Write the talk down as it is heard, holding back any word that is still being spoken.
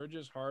We're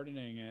just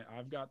hardening it.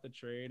 I've got the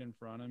trade in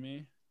front of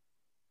me.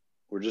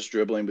 We're just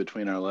dribbling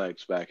between our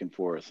legs, back and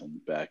forth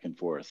and back and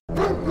forth.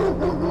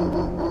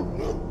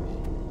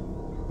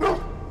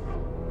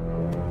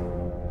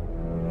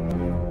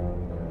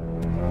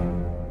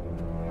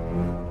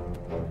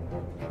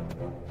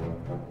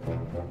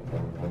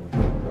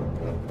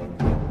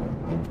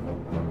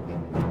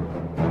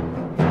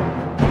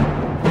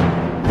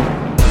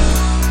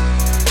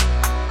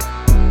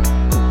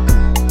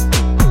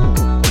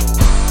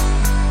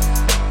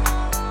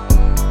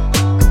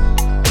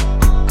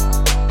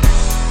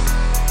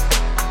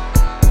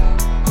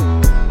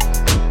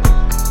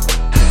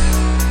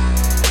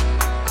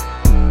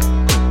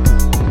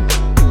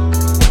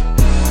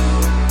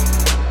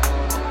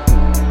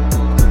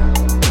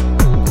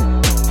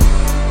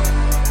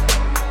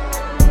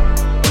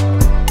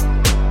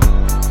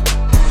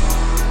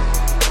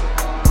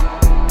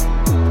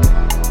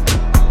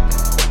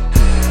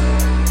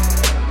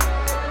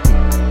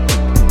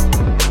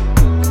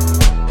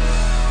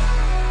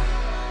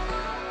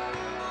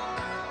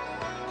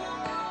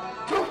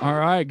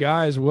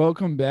 Guys,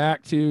 welcome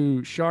back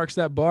to Sharks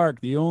That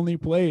Bark, the only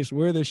place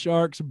where the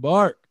sharks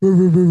bark.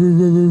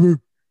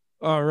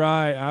 All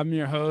right, I'm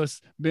your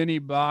host, Benny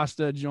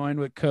Basta, joined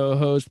with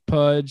co-host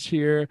Pudge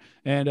here,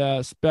 and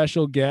a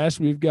special guest.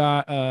 We've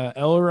got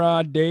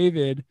Elrod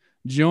David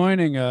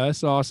joining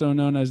us, also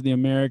known as the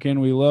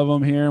American. We love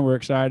him here, and we're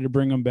excited to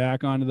bring him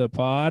back onto the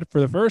pod for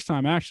the first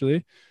time,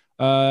 actually.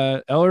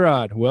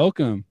 Elrod,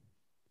 welcome.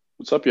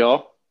 What's up,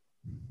 y'all?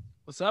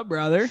 What's up,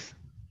 brother?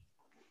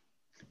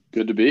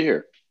 Good to be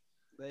here.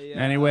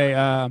 Anyway,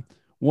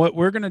 what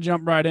we're going to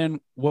jump right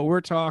in. What we're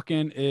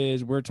talking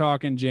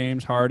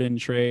James Harden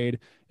trade.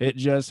 It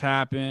just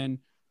happened.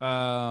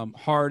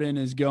 Harden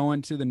is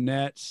going to the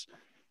Nets,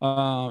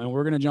 and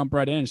we're going to jump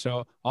right in.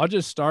 So I'll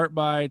just start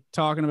by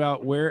talking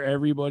about where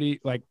everybody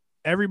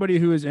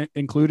who is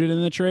included in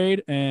the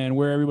trade and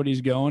where everybody's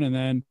going, and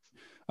then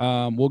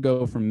we'll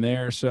go from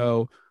there.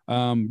 So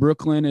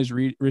Brooklyn is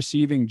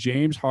receiving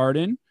James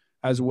Harden,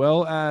 as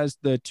well as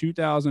the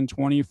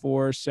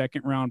 2024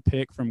 second-round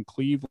pick from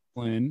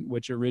Cleveland,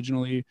 which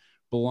originally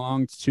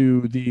belonged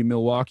to the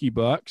Milwaukee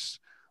Bucks.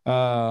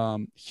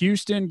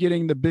 Houston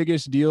getting the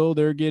biggest deal.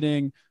 They're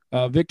getting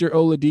Victor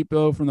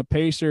Oladipo from the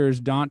Pacers,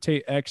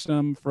 Dante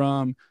Exum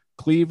from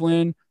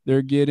Cleveland.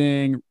 They're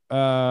getting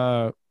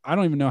I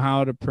don't even know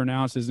how to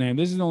pronounce his name.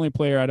 This is the only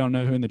player I don't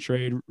know who in the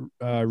trade,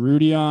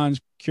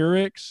 Rudion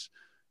Kurix.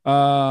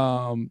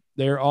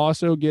 They're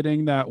also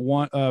getting that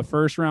one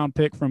first round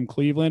pick from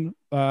Cleveland.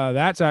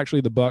 That's actually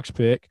the Bucks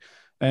pick.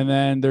 And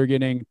then they're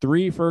getting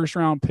 3 first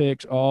round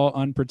picks, all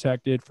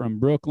unprotected, from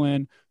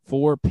Brooklyn,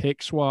 4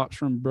 pick swaps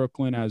from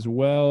Brooklyn as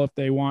well, if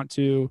they want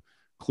to.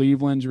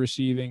 Cleveland's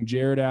receiving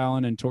Jared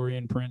Allen and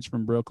Taurean Prince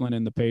from Brooklyn,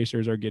 and the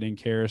Pacers are getting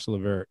Karis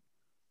LeVert.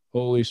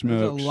 Holy smokes.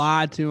 There's a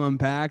lot to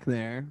unpack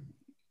there.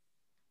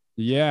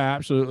 Yeah,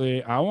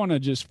 absolutely. I want to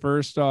just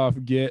first off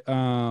get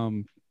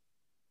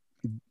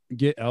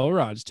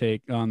Elrod's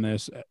take on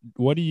this.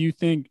 What do you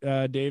think,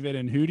 David,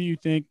 and who do you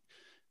think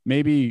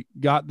maybe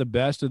got the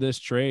best of this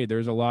trade?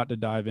 There's a lot to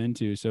dive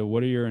into. So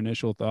what are your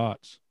initial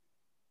thoughts?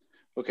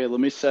 Okay, let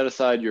me set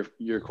aside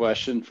your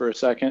question for a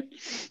second.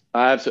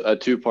 I have a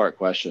 2-part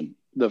question.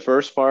 The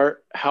first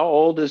part, how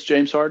old is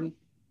James Harden?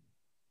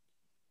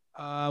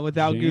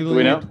 Without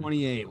Googling it,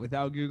 28.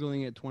 Without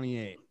Googling it,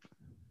 28.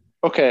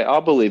 Okay,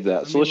 I'll believe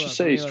that. So let's just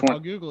say he's 20. I'll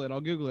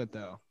Google it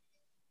though.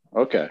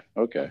 Okay.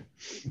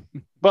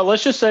 But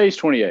let's just say he's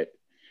 28.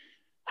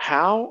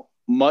 How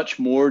much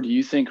more do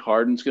you think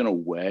Harden's going to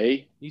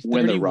weigh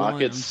when the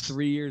Rockets? I'm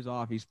 3 years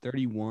off. He's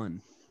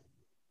 31.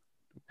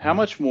 How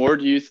much more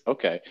do you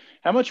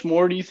How much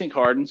more do you think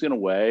Harden's going to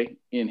weigh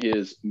in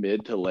his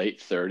mid to late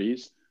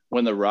 30s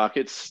when the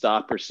Rockets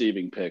stop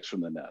receiving picks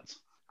from the Nets?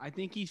 I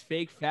think he's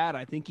fake fat.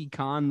 I think he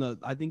conned the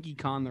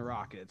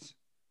Rockets.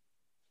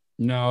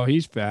 No,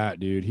 he's fat,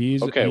 dude.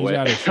 He's okay. Wait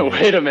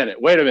a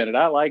minute.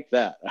 I like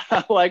that.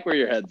 I like where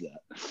your head's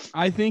at.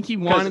 I think he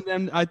wanted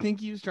them. I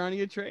think he was trying to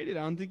get traded.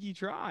 I don't think he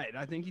tried.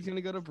 I think he's going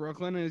to go to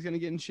Brooklyn and he's going to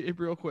get in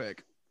shape real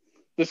quick.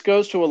 This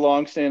goes to a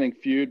long-standing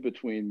feud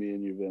between me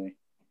and you, Vinny.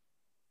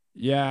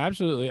 Yeah,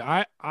 absolutely.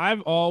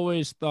 I've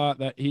always thought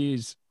that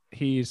he's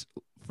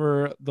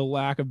for the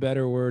lack of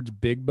better words,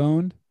 big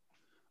boned.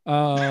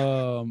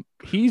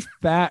 He's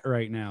fat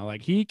right now.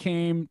 Like, he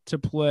came to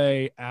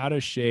play out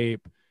of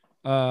shape.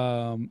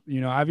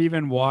 I've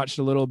even watched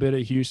a little bit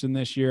of Houston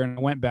this year, and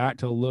I went back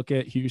to look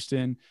at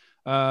Houston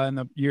in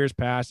the years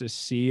past to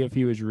see if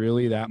he was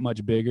really that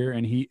much bigger,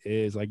 and he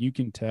is. Like, you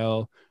can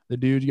tell the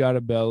dude's got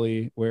a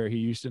belly where he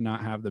used to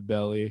not have the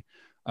belly.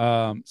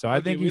 So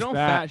I think he's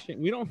fat.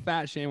 We don't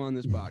fat shame on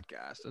this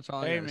podcast. That's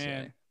all I gotta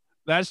say.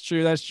 That's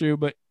true.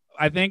 But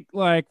I think,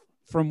 like,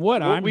 from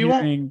what I'm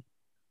hearing,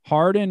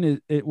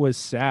 Harden it was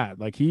sad.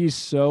 Like, he's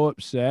so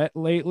upset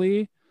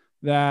lately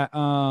that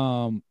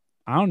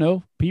I don't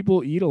know.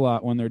 People eat a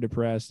lot when they're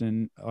depressed.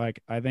 And, like,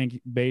 I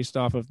think based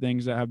off of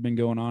things that have been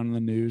going on in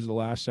the news the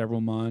last several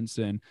months,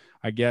 and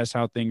I guess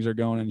how things are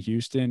going in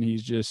Houston,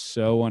 he's just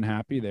so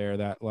unhappy there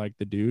that, like,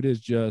 the dude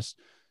is just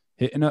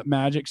hitting up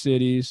Magic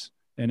cities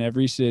in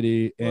every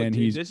city, and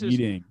dude, he's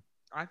eating.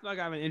 I feel like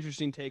I have an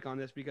interesting take on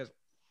this because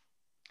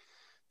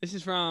this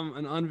is from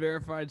an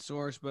unverified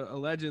source, but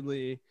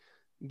allegedly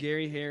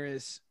Gary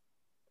Harris,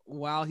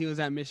 while he was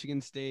at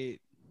Michigan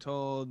State,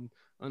 told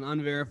an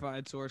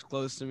unverified source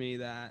close to me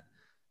that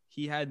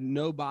he had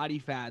no body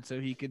fat,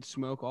 so he could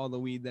smoke all the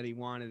weed that he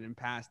wanted and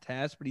pass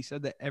tests. But he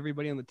said that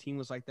everybody on the team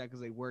was like that because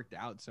they worked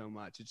out so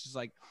much. It's just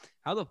like,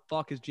 how the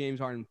fuck is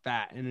James Harden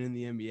fat and in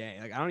the NBA?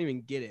 Like, I don't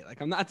even get it.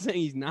 Like, I'm not saying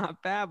he's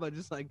not fat, but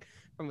just like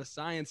from a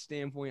science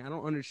standpoint, I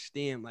don't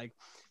understand. Like,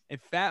 if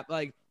fat,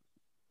 like,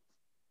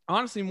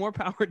 honestly, more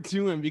power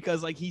to him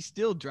because like he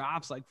still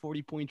drops like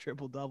 40-point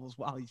triple doubles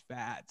while he's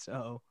fat.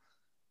 So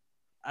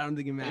I don't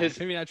think it matters.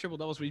 Maybe not triple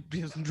doubles, but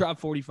he doesn't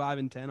drop 45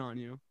 and 10 on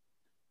you.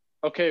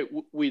 Okay,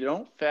 we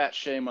don't fat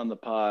shame on the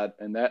pod,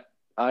 and that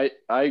I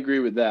agree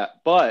with that.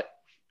 But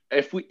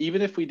if we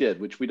did,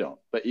 which we don't,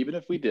 but even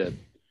if we did,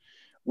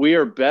 we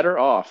are better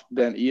off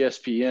than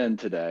ESPN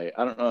today.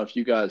 I don't know if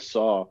you guys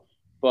saw,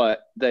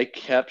 but they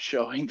kept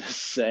showing the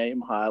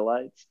same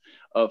highlights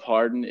of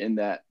Harden in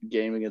that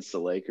game against the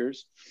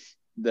Lakers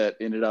that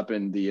ended up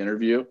in the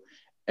interview.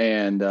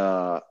 And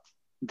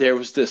there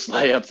was this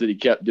layup that he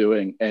kept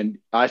doing, and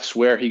I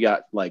swear he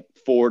got like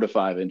 4 to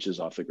 5 inches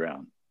off the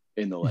ground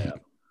in the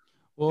layup.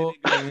 Well,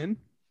 did it go in?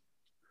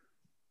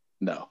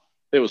 No,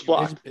 it was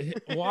blocked.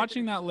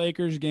 Watching that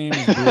Lakers game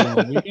is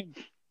brutal.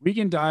 we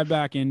can dive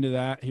back into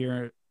that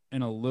here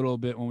in a little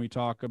bit when we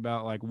talk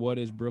about like what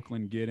is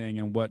Brooklyn getting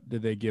and what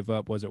did they give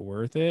up? Was it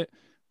worth it?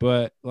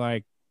 But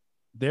like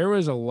there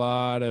was a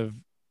lot of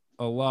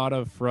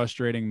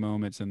frustrating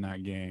moments in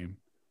that game.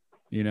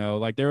 You know,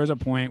 like there was a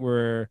point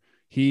where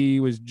he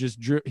was just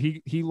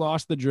he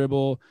lost the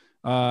dribble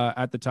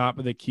at the top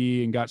of the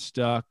key and got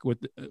stuck with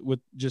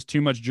just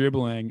too much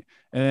dribbling,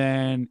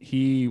 and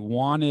he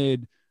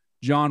wanted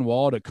John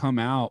Wall to come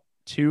out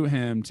to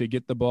him to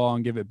get the ball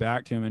and give it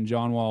back to him, and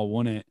John Wall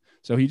wouldn't.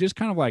 So he just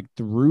kind of like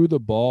threw the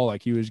ball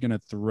like he was going to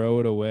throw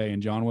it away,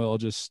 and John Wall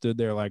just stood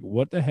there like,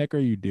 what the heck are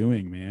you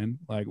doing, man?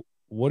 Like,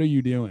 what are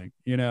you doing?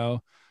 You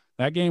know,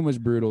 that game was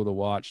brutal to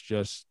watch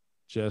just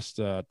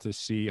to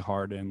see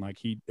Harden. Like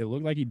it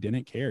looked like he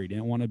didn't care. He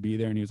didn't want to be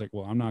there. And he was like,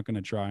 well, I'm not going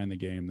to try in the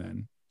game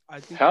then.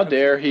 How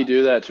dare he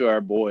do that to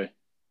our boy?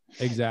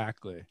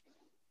 Exactly.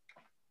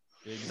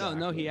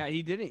 No,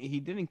 he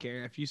didn't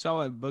care. If you saw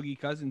what Boogie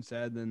Cousins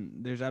said, then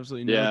there's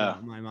absolutely no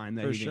doubt in my mind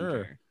that he didn't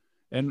care.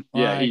 And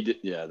he did.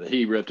 Yeah,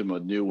 he ripped him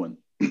a new one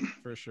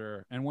for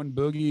sure. And when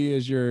Boogie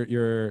is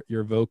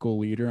your vocal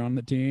leader on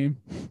the team,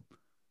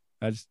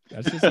 that's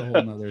just a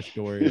whole nother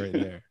story right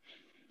there.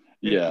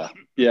 Yeah.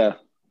 The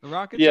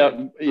Rockets. I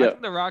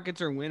think the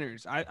Rockets are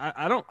winners.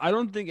 I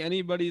don't think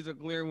anybody's a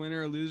clear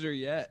winner or loser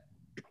yet.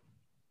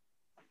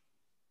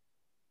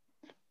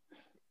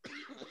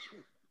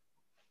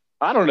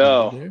 I don't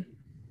know.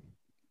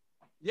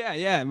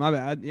 Yeah, my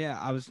bad. Yeah,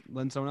 I was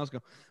letting someone else go.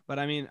 But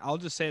I mean, I'll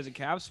just say as a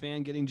Cavs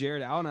fan, getting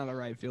Jared Allen out of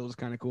right field is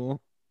kind of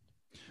cool.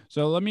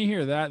 So let me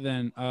hear that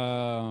then.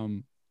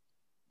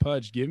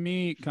 Pudge, give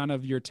me kind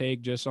of your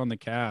take just on the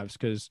Cavs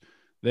because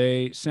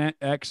they sent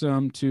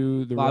Exum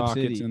to the Lob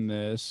Rockets City. in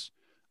this.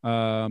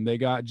 They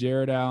got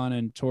Jared Allen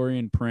and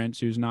Torian Prince,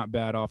 who's not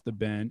bad off the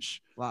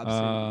bench. Lob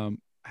City.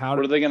 What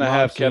are they going to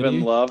have? City?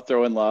 Kevin Love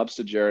throwing lobs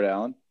to Jared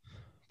Allen?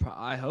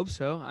 I hope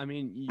so. I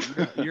mean,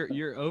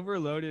 you're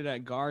overloaded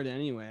at guard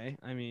anyway.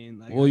 I mean,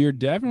 like, well, you're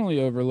definitely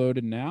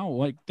overloaded now.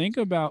 Like, think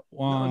about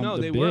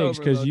the bigs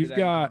because you've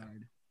got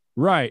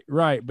right,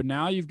 but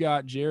now you've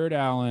got Jared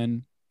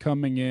Allen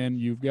coming in.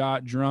 You've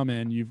got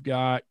Drummond, you've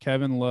got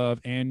Kevin Love,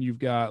 and you've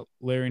got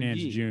Larry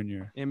Nance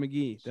Jr. and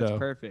McGee. That's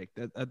perfect.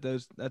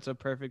 That's a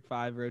perfect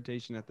 5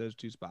 rotation at those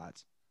 2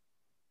 spots.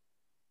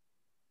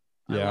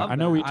 Yeah, I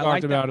know we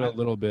talked about it a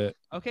little bit.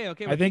 Okay.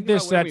 I think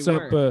this sets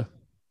up a.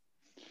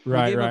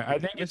 Right. I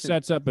think it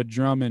sets up a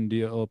Drummond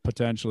deal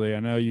potentially. I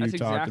know you talked to me.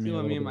 That's exactly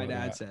what me and my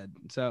dad said.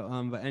 So,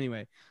 but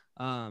anyway,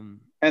 and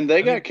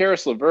they got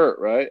Karis LeVert,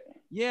 right?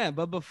 Yeah,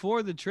 but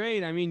before the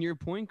trade, I mean, your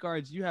point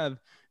guards, you have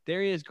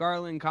Darius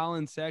Garland,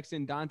 Colin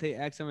Sexton, Dante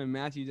Exum, and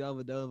Matthew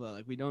Dellavedova.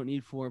 Like, we don't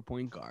need 4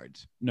 point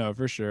guards. No,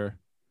 for sure.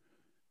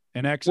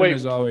 And Exum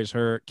is always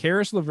hurt.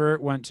 Karis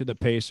LeVert went to the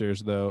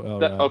Pacers, though.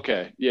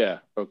 Okay. Yeah.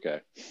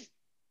 Okay.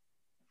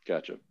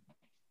 Gotcha.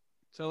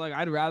 So like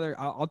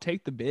I'll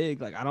take the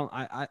big. Like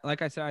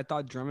like I said, I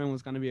thought Drummond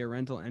was gonna be a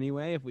rental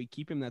anyway. If we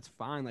keep him, that's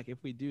fine. Like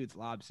if we do, it's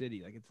Lob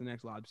City. Like it's the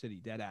next Lob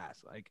City, dead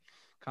ass. Like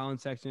Colin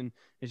Sexton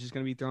is just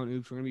gonna be throwing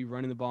oops. We're gonna be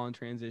running the ball in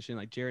transition.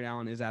 Like Jared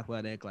Allen is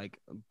athletic. Like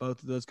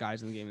both of those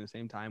guys in the game at the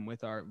same time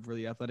with our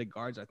really athletic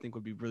guards, I think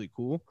would be really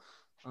cool.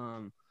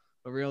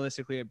 But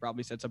realistically, it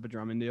probably sets up a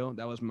Drummond deal.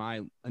 That was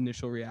my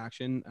initial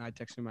reaction. I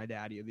texted my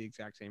dad. He had the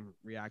exact same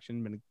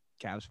reaction. Been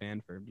a Cavs fan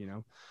for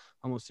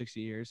almost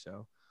 60 years.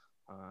 So.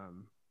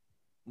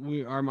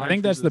 I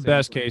think that's the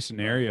best case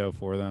scenario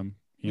for them.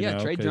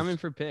 Trade Drummond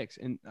for picks,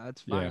 and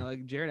that's fine. Yeah.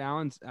 Like Jared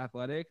Allen's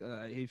athletic,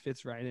 he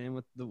fits right in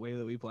with the way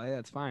that we play.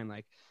 That's fine.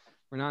 Like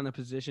we're not in a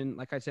position,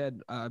 like I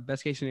said,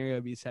 best case scenario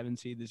would be 7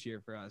 seed this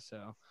year for us.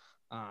 So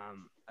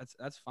I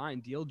That's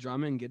fine. Deal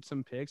Drummond, get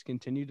some picks.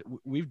 Continue.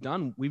 We've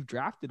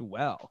drafted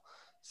well.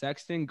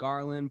 Sexton,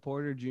 Garland,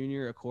 Porter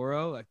Jr.,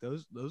 Okoro, like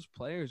those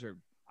players are.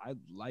 I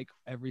like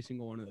every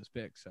single one of those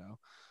picks. So,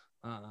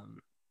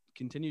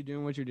 continue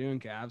doing what you're doing,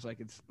 Cavs.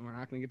 Like we're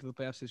not going to get to the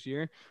playoffs this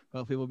year.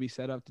 Hopefully, we'll be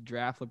set up to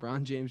draft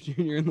LeBron James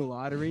Jr. in the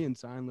lottery and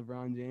sign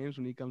LeBron James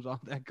when he comes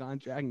off that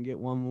contract and get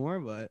one more.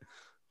 But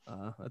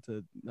that's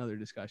another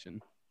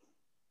discussion.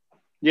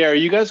 Yeah, are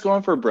you guys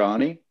going for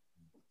Bronny?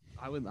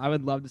 I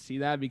would love to see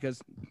that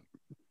because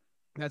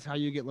that's how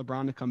you get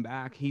LeBron to come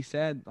back. He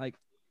said, like,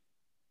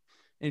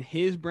 in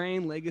his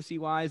brain, legacy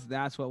wise,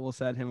 that's what will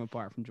set him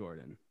apart from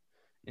Jordan.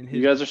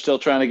 You guys are still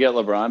trying to get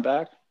LeBron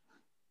back?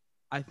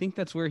 I think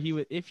that's where he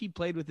would, if he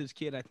played with his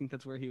kid, I think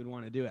that's where he would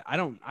want to do it. I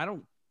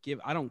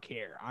don't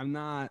care. I'm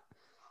not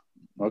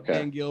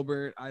Ben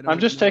Gilbert. I'm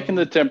just taking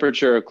the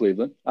temperature of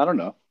Cleveland. I don't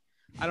know.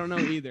 I don't know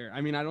either.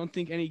 I mean, I don't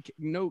think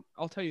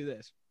I'll tell you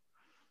this.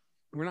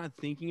 We're not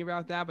thinking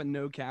about that, but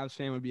no Cavs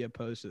fan would be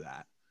opposed to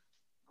that.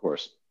 Of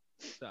course.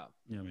 So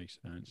yeah, makes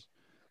sense.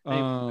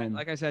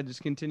 Like I said,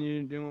 just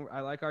continue doing.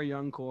 I like our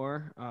young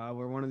core.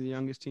 We're one of the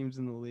youngest teams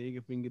in the league.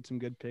 If we can get some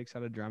good picks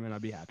out of Drummond, I'll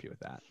be happy with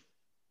that.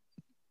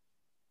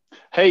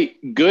 Hey,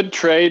 good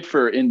trade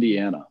for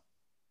Indiana.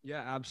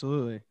 Yeah,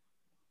 absolutely.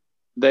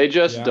 They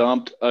just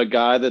dumped a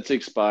guy that's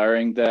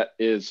expiring. That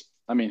is,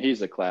 I mean,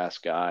 he's a class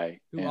guy.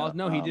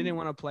 No, he didn't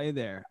want to play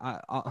there. I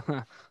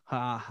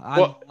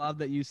love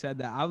that you said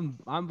that.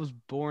 I was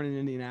born in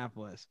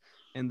Indianapolis,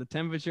 and the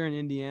temperature in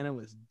Indiana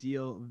was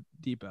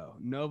Depot.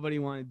 Nobody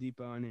wanted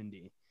Depot in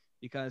Indy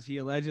because he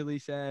allegedly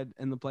said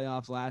in the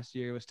playoffs last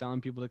year was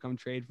telling people to come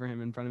trade for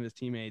him in front of his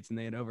teammates, and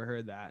they had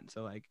overheard that. And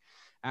so, like,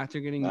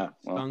 after getting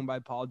stung by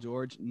Paul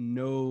George,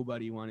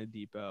 nobody wanted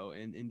Depot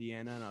in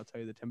Indiana, and I'll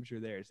tell you the temperature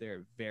there is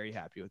they're very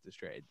happy with this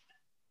trade.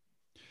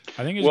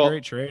 I think it's a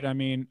great trade. I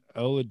mean,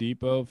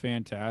 Oladipo,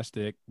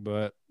 fantastic,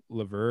 but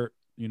LeVert,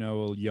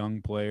 a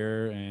young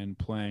player and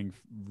playing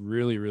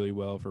really, really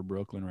well for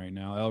Brooklyn right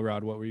now.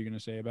 Elrod, what were you going to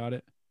say about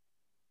it?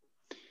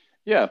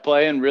 Yeah,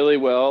 playing really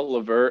well.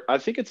 LeVert, I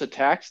think it's a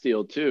tax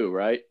deal too,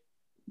 right?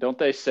 Don't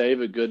they save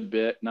a good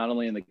bit, not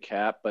only in the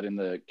cap, but in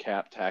the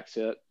cap tax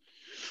hit?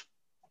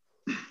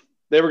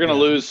 They were going to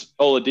lose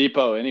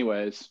Oladipo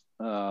anyways.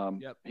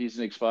 He's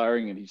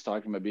expiring, and he's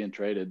talking about being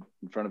traded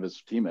in front of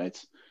his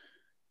teammates.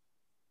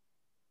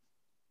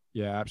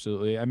 Yeah,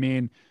 absolutely. I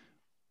mean,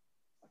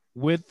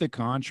 with the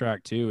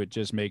contract too, it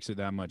just makes it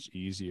that much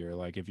easier.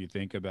 Like, if you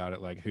think about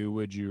it, like, who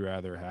would you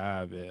rather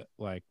have it?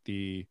 Like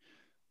the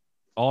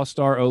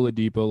all-star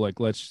Oladipo, like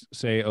let's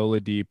say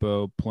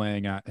Oladipo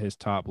playing at his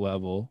top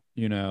level,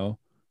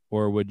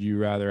 or would you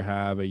rather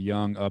have a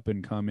young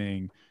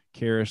up-and-coming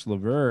Karis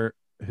LeVert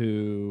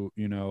who,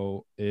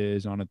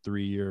 is on a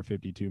 3-year,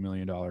 $52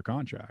 million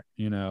contract,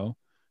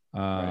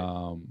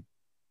 Right.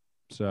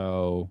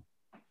 So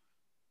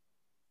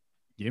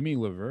give me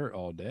LeVert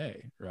all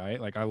day, right?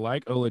 Like, I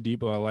like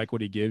Oladipo. I like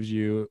what he gives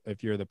you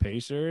if you're the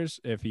Pacers,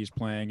 if he's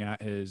playing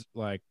at his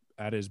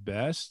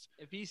best.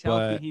 If he's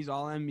healthy, he's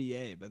all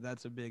NBA, but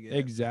that's a big if.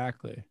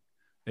 Exactly.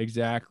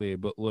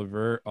 But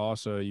LeVert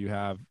also, you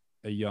have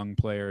a young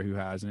player who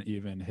hasn't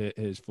even hit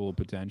his full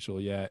potential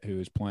yet,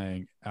 who is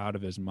playing out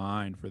of his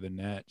mind for the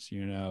Nets.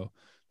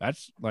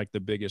 That's like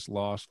the biggest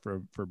loss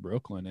for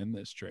Brooklyn in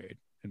this trade,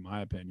 in my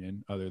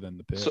opinion, other than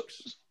the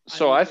picks.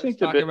 So I think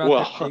the big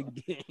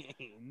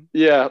game.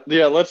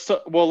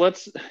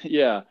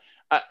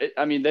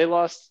 I mean, they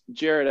lost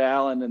Jared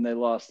Allen and they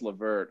lost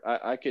LeVert.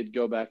 I could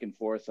go back and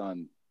forth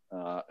on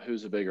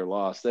who's a bigger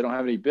loss. They don't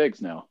have any bigs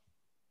now.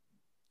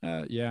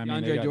 I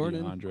mean, they got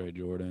DeAndre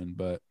Jordan,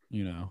 but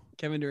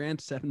Kevin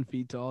Durant's 7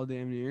 feet tall,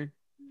 damn near.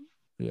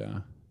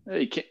 Yeah.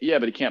 But he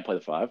can't play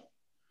the 5.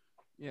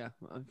 Yeah,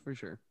 for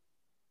sure.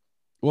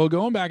 Well,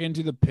 going back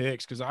into the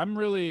picks, because I'm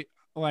really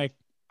like,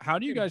 how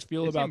do you guys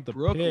feel about the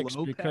picks?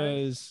 Lopez?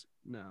 Because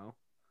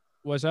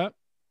what's up?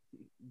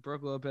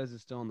 Brooke Lopez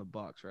is still in the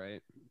Bucks,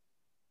 right?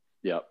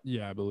 Yep.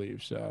 Yeah, I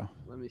believe so.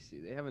 Let me see.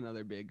 They have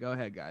another big. Go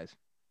ahead, guys.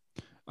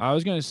 I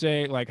was going to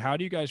say, like, how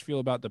do you guys feel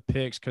about the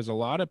picks? Because a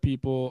lot of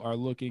people are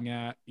looking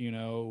at,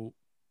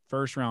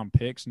 first-round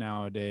picks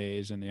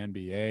nowadays in the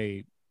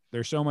NBA.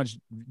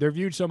 They're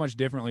viewed so much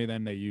differently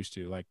than they used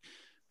to. Like,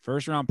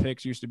 first-round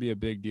picks used to be a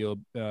big deal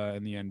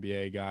in the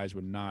NBA. Guys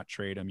would not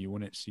trade them. You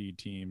wouldn't see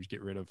teams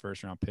get rid of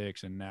first-round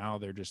picks, and now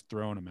they're just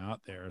throwing them out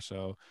there.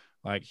 So,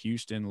 like,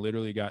 Houston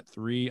literally got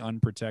 3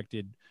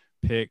 unprotected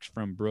picks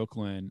from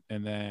Brooklyn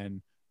and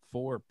then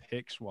 4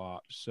 pick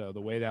swaps. So the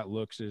way that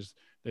looks is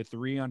the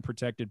 3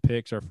 unprotected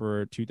picks are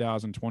for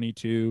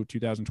 2022,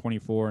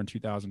 2024, and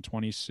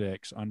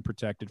 2026,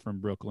 unprotected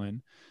from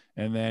Brooklyn.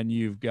 And then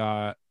you've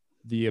got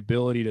the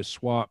ability to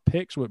swap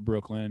picks with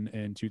Brooklyn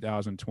in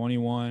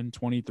 2021,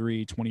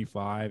 23,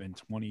 25, and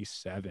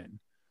 27.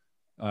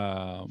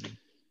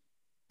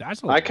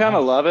 That's I kind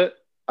of love it.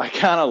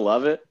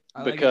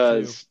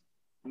 Because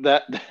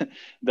that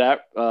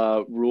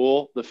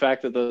rule, the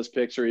fact that those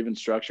picks are even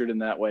structured in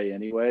that way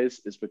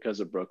anyways, is because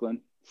of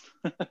Brooklyn.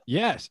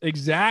 Yes,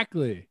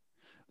 exactly.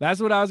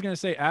 That's what I was going to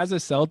say. As a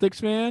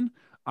Celtics fan,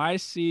 I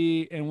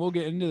see, and we'll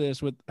get into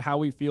this with how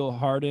we feel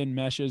Harden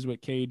meshes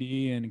with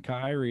KD and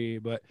Kyrie,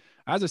 but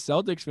as a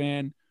Celtics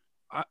fan,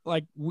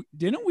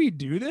 didn't we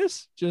do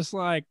this just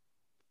like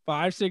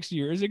 5-6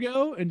 years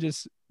ago and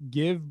just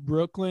give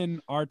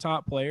Brooklyn our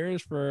top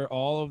players for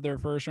all of their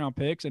first round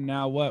picks? And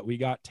now what? We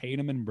got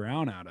Tatum and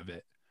Brown out of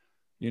it.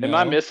 Am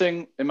I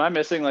missing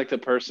like the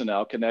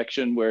personnel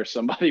connection where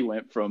somebody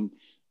went from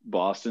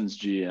Boston's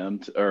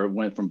GM or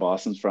went from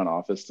Boston's front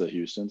office to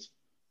Houston's?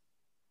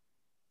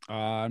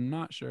 I'm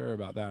not sure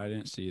about that. I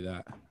didn't see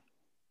that.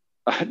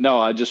 No,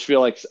 I feel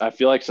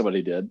like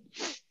somebody did.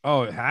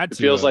 Oh, it had to. It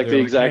feels like the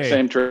exact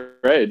same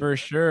trade. For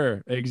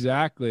sure.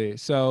 Exactly.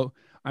 So,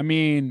 I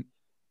mean,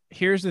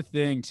 here's the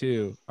thing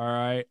too. All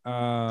right.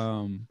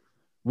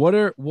 What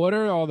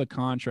are all the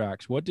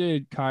contracts? What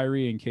did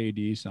Kyrie and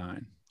KD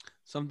sign?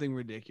 Something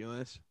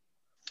ridiculous.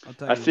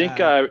 I think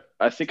I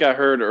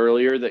heard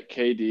earlier that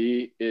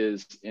KD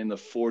is in the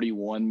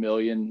 41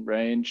 million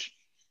range.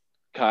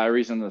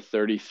 Kyrie's in the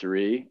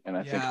 33, and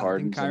I think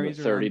Harden's in the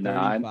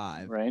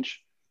 39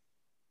 range.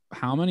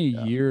 How many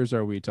years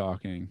are we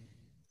talking?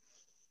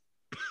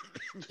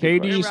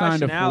 KD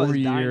signed a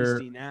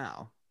 4-year.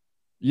 Now.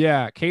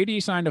 Yeah,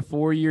 KD signed a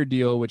 4-year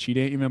deal, which he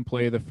didn't even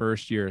play the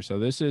first year. So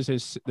this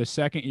is the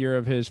second year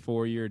of his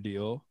 4-year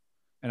deal.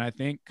 And I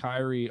think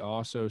Kyrie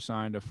also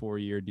signed a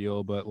 4-year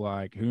deal, but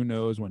like, who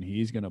knows when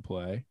he's gonna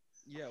play?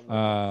 Yeah,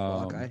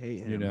 fuck, I hate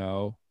him. You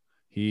know,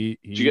 he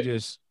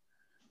just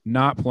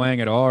not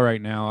playing at all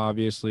right now,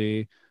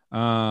 obviously.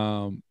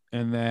 And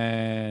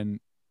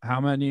then how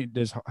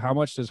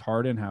much does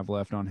Harden have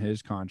left on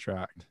his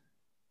contract?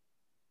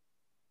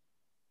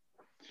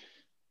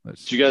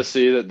 Did you guys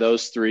see that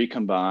those three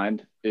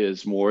combined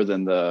is more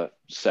than the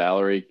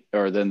salary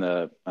or than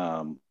the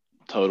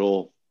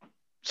total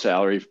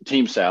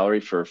team salary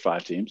for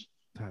 5 teams?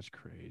 That's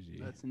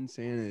crazy. That's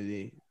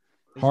insanity.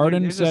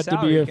 Harden's set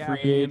to be a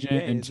free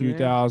agent in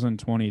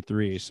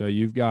 2023. So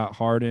you've got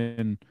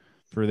Harden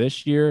for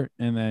this year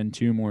and then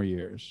 2 more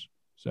years.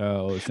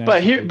 So,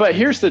 but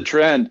here's the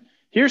trend.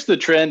 Here's the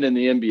trend in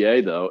the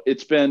NBA, though.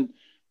 It's been,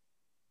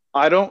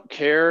 I don't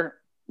care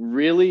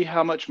really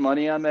how much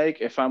money I make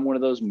if I'm one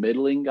of those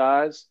middling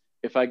guys,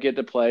 if I get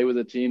to play with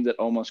a team that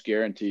almost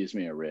guarantees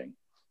me a ring.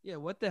 Yeah,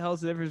 what the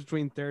hell's the difference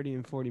between $30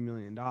 and $40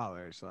 million?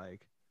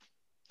 Like,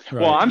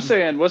 right. Well, I'm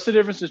saying, what's the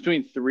difference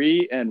between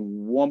 3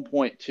 and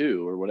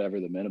 1.2 or whatever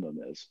the minimum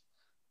is?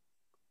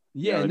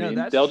 Yeah,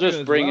 that's they'll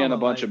just bring in a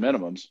bunch of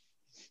minimums.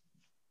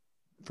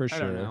 For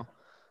sure.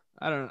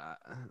 I don't know.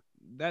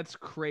 That's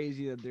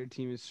crazy that their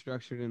team is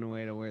structured in a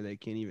way to where they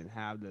can't even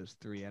have those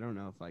 3. I don't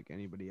know if like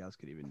anybody else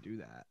could even do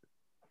that.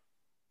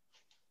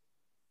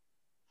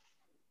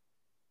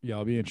 Yeah,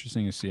 it'll be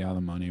interesting to see how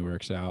the money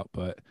works out.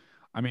 But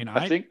I mean,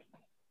 I think.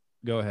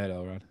 Go ahead,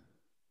 Elrod.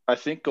 I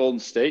think Golden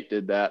State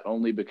did that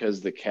only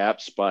because the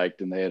cap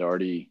spiked and they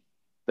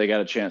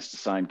got a chance to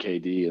sign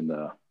KD in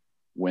the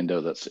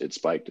window it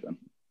spiked in.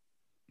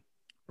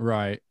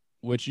 Right.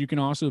 Which you can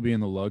also be in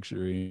the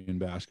luxury in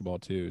basketball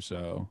too.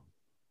 So.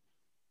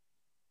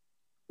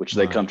 Which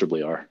they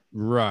comfortably are.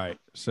 Right.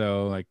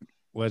 So, like,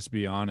 let's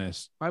be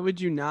honest. Why would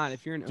you not?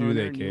 If you're an owner, do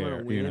they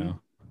care? You know.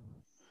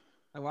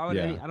 Like, why would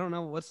I don't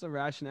know what's the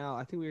rationale.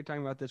 I think we were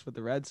talking about this with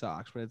the Red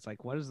Sox, but it's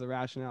like, what is the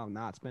rationale of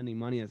not spending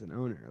money as an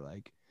owner?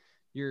 Like,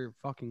 you're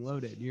fucking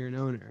loaded. You're an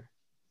owner.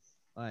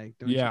 Like,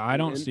 I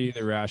don't see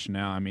the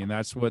rationale. I mean,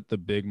 that's what the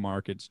big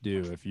markets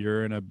do. If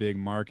you're in a big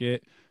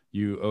market,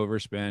 you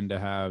overspend to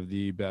have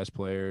the best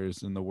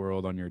players in the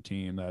world on your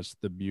team. That's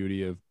the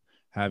beauty of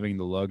having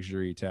the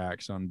luxury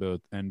tax on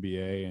both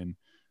NBA and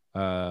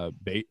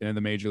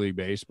the Major League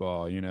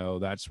Baseball. You know,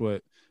 that's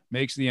what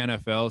makes the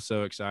NFL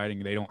so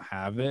exciting. They don't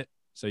have it.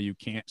 So you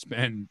can't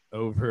spend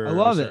over. I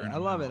love it. I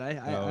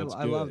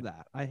love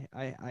that.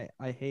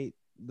 I hate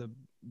the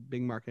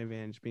big market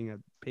advantage being a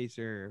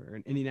Pacer or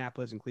an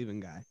Indianapolis and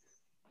Cleveland guy.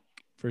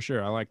 For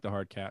sure. I like the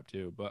hard cap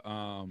too. But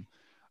I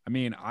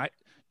mean,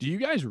 do you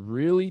guys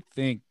really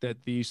think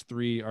that these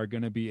 3 are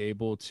going to be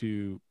able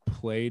to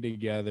play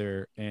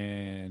together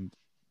and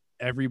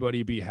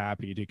everybody be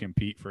happy to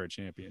compete for a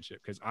championship?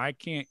 Because I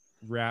can't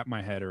wrap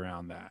my head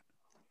around that.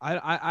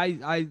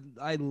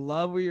 I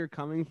love where you're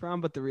coming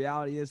from, but the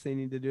reality is they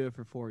need to do it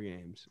for 4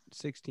 games,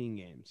 16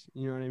 games.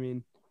 You know what I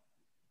mean?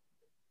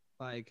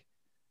 Like,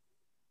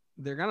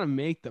 they're going to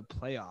make the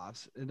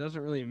playoffs. It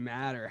doesn't really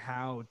matter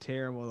how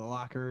terrible the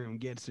locker room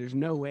gets. There's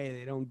no way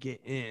they don't get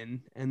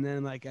in. And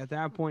then, like, at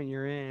that point,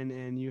 you're in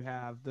and you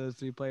have those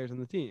 3 players on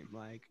the team.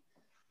 Like,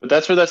 but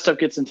that's where that stuff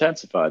gets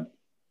intensified.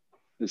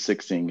 The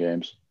 16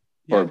 games.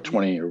 Or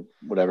 20 or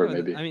whatever it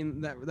may be. I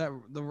mean, that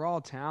the raw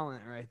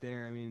talent right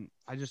there. I mean,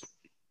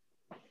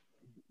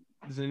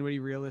 does anybody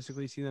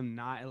realistically see them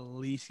not at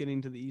least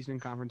getting to the Eastern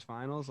Conference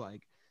Finals?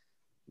 Like,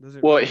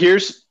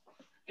 here's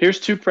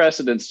 2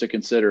 precedents to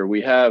consider.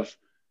 We have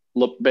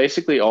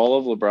basically all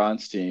of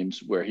LeBron's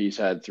teams where he's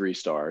had 3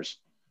 stars.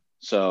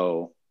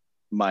 So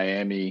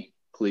Miami,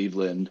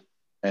 Cleveland,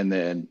 and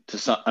then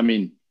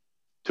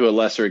to a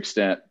lesser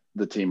extent,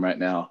 the team right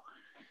now.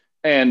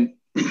 And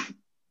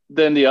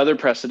then the other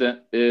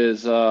precedent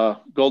is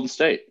Golden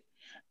State.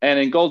 And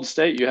in Golden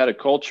State, you had a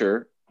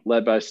culture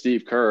led by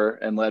Steve Kerr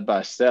and led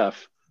by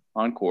Steph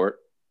on court.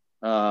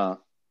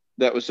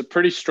 That was a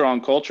pretty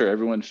strong culture.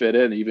 Everyone fit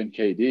in, even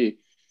KD.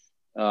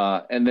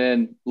 And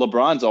then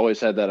LeBron's always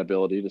had that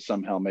ability to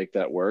somehow make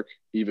that work,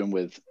 even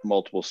with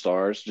multiple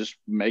stars, just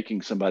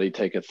making somebody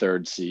take a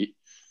third seat,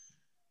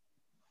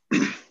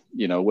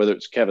 whether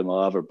it's Kevin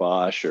Love or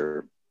Bosh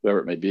or whoever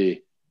it may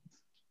be.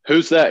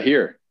 Who's that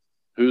here?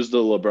 Who's the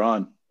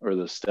LeBron or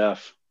the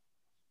Steph?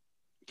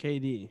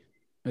 KD.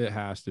 It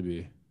has to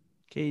be.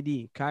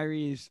 KD.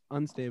 Kyrie's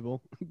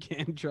unstable.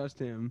 Can't trust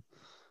him.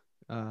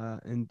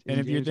 And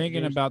if you're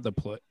thinking about the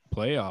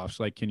playoffs,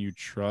 like, can you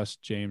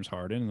trust James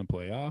Harden in the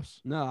playoffs?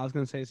 No, I was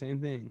going to say the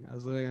same thing. I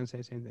was literally going to say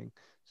the same thing.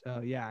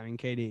 So, yeah, I mean,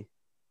 KD.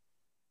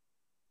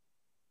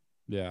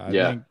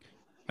 Yeah,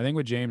 I think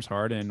with James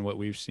Harden, what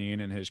we've seen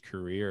in his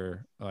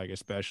career, like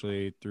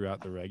especially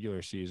throughout the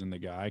regular season, the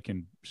guy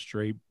can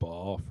straight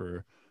ball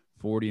for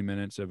 40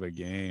 minutes of a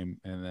game,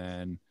 and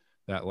then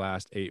that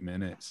last 8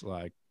 minutes,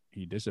 like,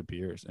 he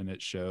disappears, and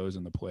it shows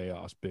in the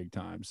playoffs big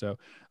time. So,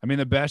 I mean,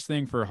 the best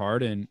thing for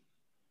Harden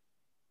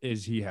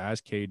is he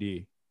has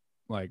KD.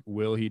 Like,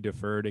 will he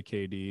defer to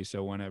KD?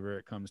 So whenever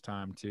it comes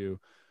time to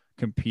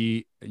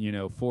compete,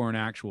 for an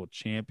actual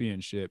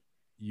championship,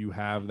 you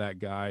have that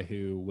guy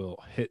who will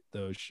hit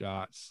those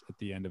shots at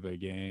the end of a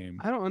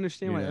game. I don't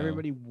understand why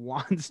everybody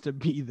wants to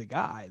be the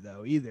guy,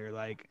 though, either.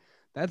 Like,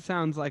 that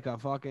sounds like a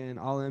fucking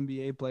all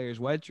NBA player's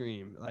wet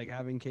dream. Like,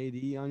 having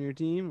KD on your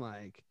team,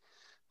 like,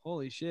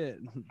 holy shit,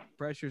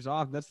 pressure's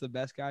off. That's the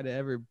best guy to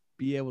ever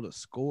be able to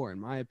score, in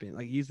my opinion.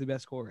 Like, he's the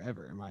best scorer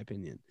ever, in my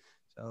opinion.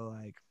 So,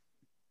 like,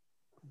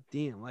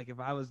 damn, like, if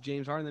I was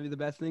James Harden, that'd be the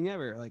best thing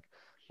ever. Like,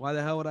 why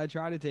the hell would I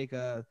try to take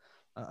a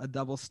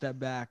double step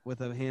back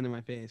with a hand in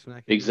my face when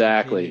I can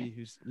exactly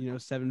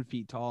who's 7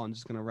 feet tall and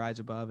just gonna rise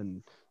above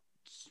and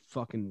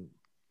fucking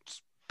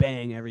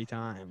bang every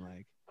time,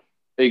 like.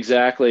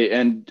 Exactly.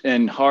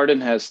 And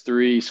Harden has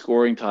 3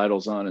 scoring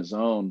titles on his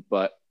own,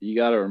 but you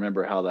got to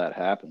remember how that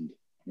happened.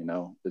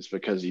 It's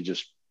because he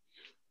just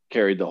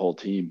carried the whole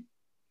team.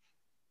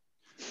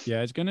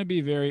 Yeah, it's going to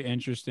be very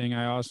interesting.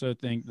 I also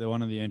think that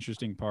one of the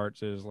interesting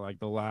parts is, like,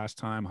 the last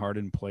time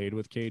Harden played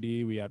with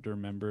KD, we have to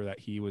remember that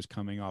he was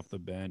coming off the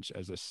bench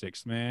as a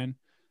 6th man.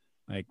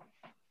 Like,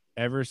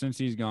 ever since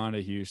he's gone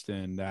to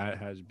Houston, that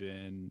has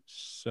been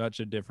such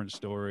a different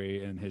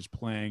story, and his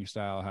playing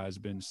style has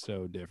been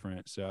so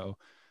different. So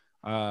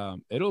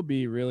it'll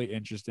be really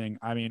interesting.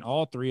 I mean,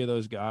 all 3 of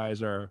those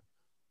guys are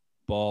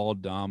ball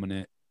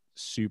dominant,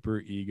 super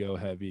ego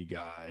heavy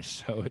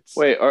guys. So it's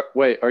wait,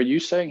 are you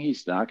saying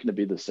he's not going to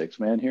be the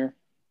 6th man here?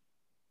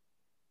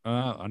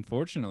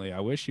 Unfortunately, I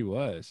wish he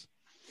was.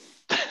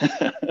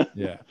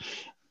 Yeah.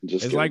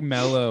 It's kidding. Like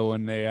Melo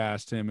when they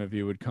asked him if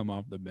he would come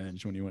off the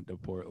bench when he went to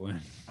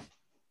Portland.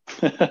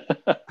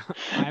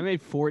 I'm a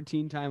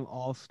 14-time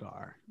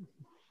All-Star.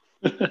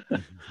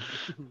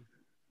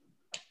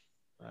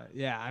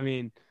 Yeah, I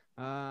mean,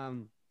 I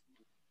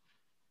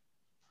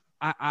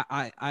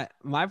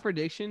my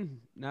prediction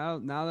now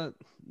that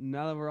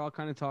we're all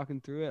kind of talking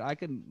through it, I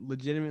could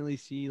legitimately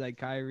see, like,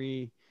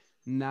 Kyrie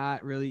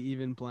not really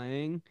even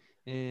playing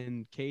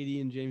and KD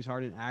and James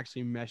Harden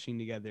actually meshing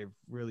together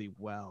really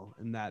well,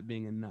 and that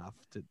being enough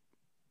to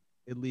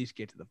at least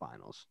get to the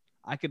finals.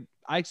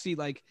 I see,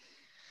 like,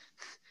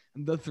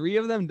 the 3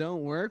 of them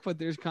don't work, but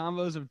there's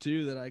combos of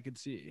 2 that I could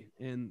see,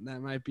 and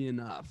that might be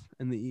enough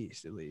in the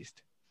East at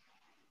least.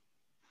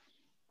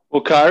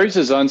 Well, Kyrie's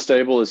as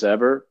unstable as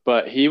ever,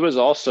 but he was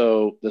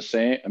also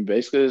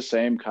basically the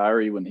same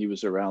Kyrie when he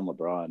was around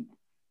LeBron.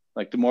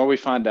 Like, the more we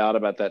find out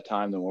about that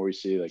time, the more we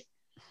see, like,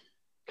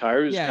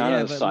 Kyrie was kind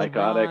of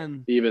psychotic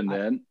even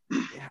then.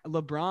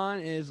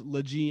 LeBron is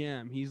the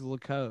GM. He's the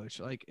coach.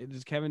 Like,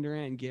 does Kevin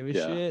Durant give a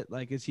shit?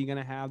 Like, is he going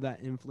to have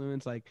that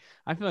influence? Like,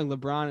 I feel like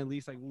LeBron at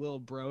least, like, Lil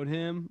bro'd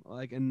him,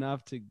 like,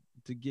 enough to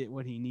get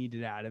what he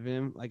needed out of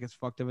him. Like, as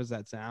fucked up as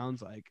that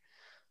sounds, like,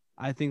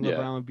 I think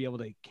LeBron would be able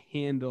to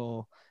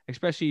handle,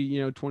 especially,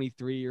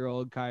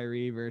 23-year-old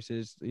Kyrie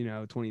versus,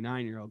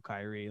 29-year-old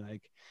Kyrie.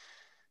 Like,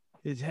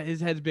 his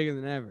head's bigger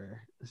than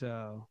ever.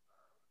 So,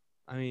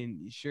 I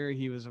mean, sure,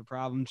 he was a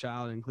problem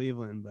child in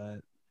Cleveland, but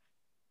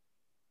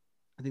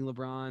I think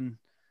LeBron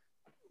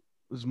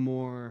was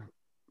more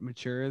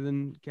mature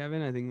than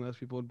Kevin. I think most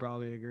people would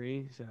probably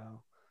agree. So,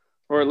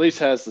 or at least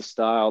has the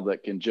style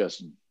that can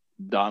just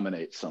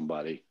dominate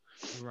somebody,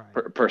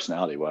 right?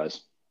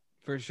 Personality-wise.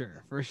 For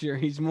sure.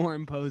 He's more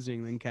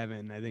imposing than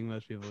Kevin. I think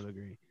most people would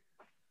agree.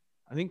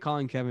 I think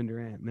calling Kevin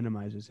Durant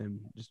minimizes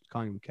him. Just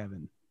calling him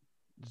Kevin.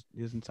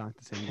 He doesn't sound like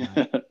the same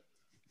guy.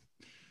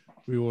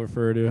 We will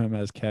refer to him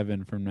as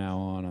Kevin from now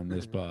on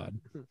this pod.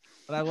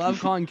 But I love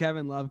calling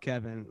Kevin Love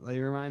Kevin. Like,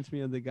 it reminds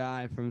me of the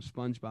guy from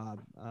SpongeBob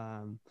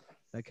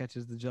that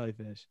catches the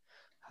jellyfish.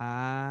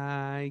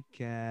 Hi,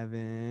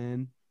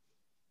 Kevin.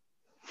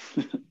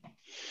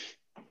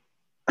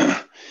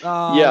 Fucking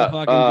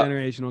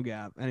generational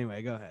gap.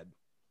 Anyway, go ahead.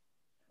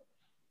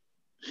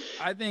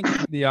 I think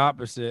the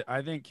opposite.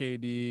 I think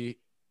KD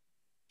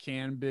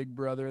can big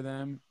brother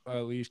them, or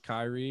at least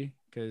Kyrie,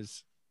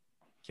 because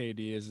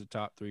KD is the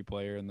top 3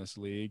 player in this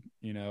league,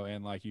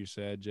 and like you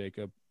said,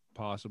 Jacob,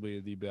 possibly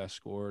the best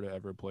scorer to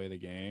ever play the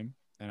game.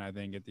 And I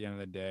think at the end of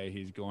the day,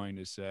 he's going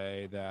to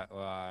say that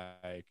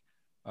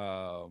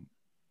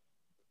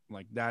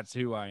like that's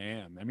who I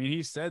am. I mean,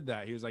 he said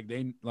that. He was like,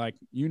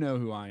 you know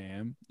who I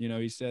am.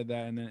 He said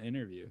that in the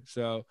interview.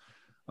 So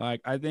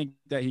like, I think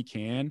that he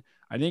can.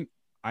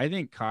 I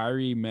think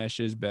Kyrie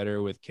meshes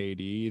better with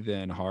KD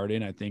than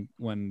Harden. I think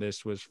when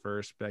this was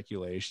first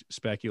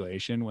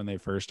speculation, when they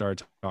first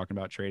started talking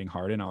about trading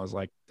Harden, I was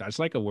like, that's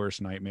like a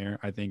worst nightmare.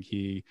 I think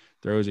he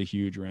throws a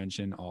huge wrench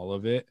in all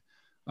of it,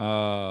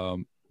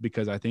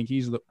 because I think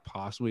he's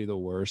possibly the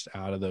worst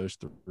out of those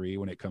 3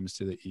 when it comes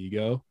to the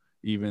ego,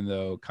 even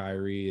though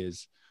Kyrie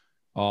is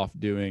off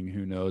doing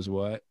who knows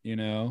what,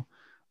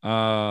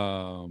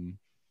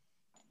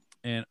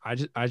 and I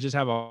just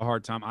have a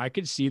hard time. I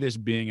could see this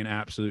being an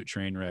absolute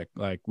train wreck.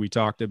 Like we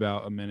talked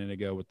about a minute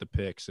ago with the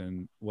picks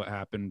and what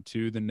happened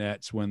to the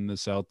Nets when the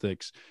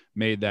Celtics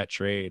made that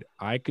trade.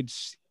 I could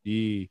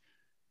see,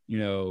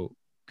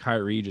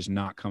 Kyrie just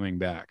not coming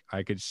back.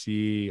 I could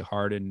see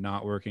Harden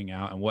not working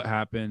out. And what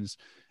happened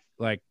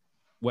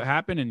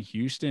in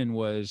Houston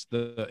was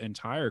the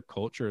entire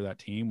culture of that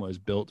team was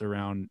built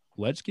around,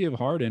 let's give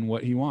Harden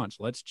what he wants.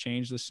 Let's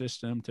change the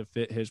system to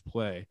fit his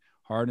play.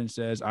 Harden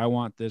says, I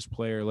want this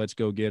player. Let's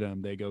go get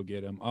him. They go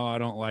get him. Oh, I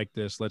don't like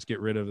this. Let's get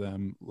rid of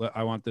them.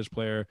 I want this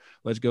player.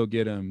 Let's go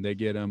get him. They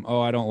get him.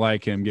 Oh, I don't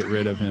like him. Get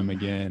rid of him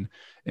again.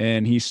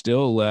 And he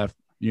still left,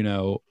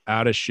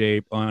 out of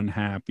shape,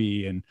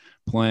 unhappy, and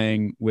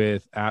playing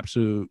with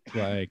absolute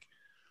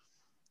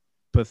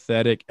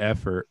pathetic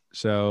effort.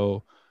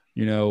 So,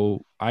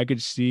 I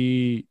could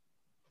see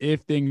if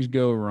things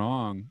go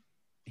wrong,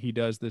 he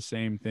does the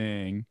same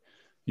thing,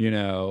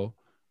 who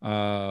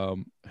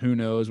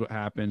knows what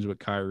happens with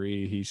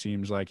Kyrie. He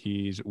seems like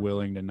he's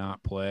willing to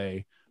not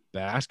play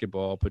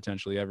basketball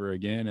potentially ever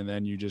again. And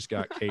then you just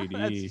got KD.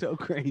 That's so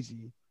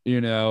crazy.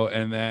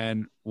 And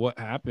then what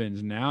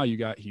happens now? You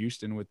got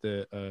Houston with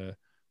the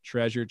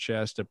treasure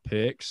chest of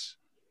picks,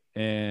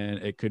 and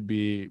it could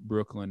be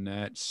Brooklyn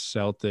Nets,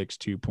 Celtics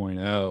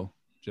 2.0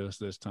 just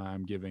this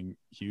time, giving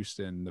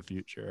Houston the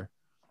future,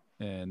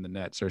 and the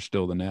Nets are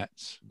still the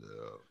Nets. Yeah.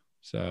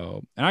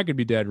 So, and I could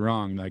be dead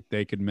wrong. Like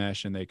they could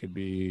mesh and they could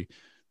be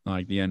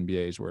like the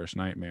NBA's worst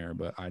nightmare,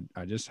 but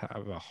I just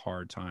have a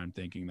hard time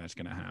thinking that's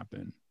going to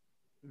happen.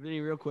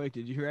 Vinny, real quick,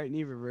 did you write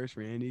any reverse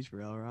Randys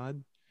for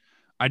Elrod?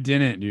 I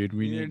didn't, dude.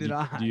 Neither did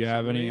I. Do you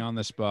have any on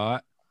the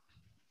spot?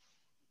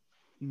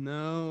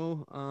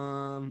 No.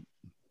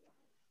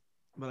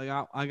 But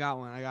I got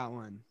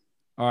one.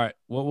 All right.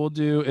 What we'll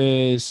do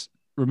is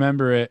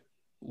remember it.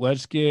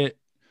 Let's get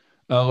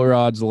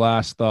Elrod's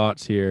last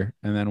thoughts here,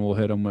 and then we'll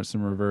hit him with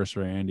some reverse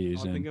Randys.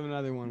 I'll think of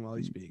another one while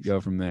he speaks. Go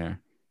from there.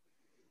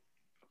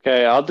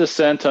 Okay, I'll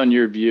dissent on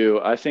your view.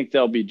 I think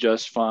they'll be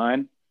just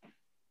fine.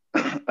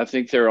 I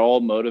think they're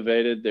all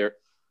motivated. They're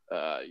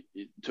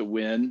to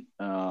win.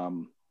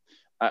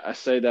 I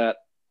say that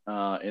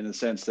in the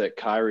sense that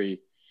Kyrie,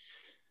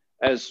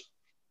 as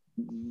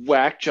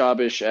whack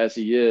jobbish as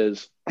he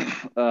is,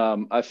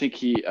 I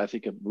think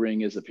a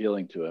ring is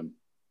appealing to him.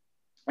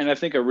 And I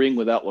think a ring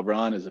without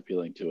LeBron is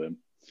appealing to him.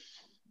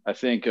 I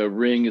think a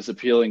ring is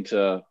appealing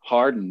to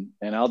Harden,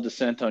 and I'll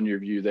dissent on your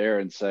view there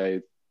and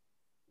say,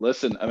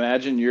 listen,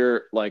 imagine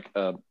you're like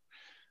a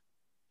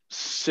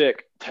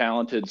sick,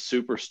 talented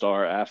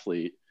superstar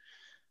athlete,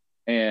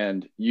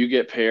 and you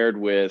get paired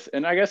with,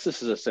 and I guess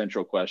this is a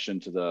central question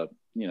to the,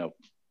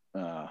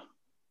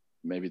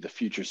 maybe the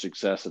future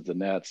success of the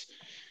Nets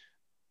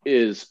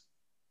is,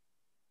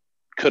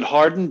 could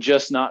Harden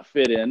just not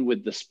fit in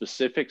with the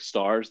specific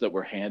stars that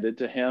were handed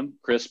to him?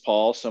 Chris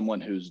Paul,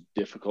 someone who's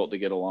difficult to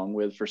get along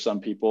with for some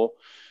people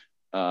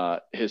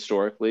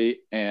historically,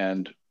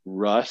 and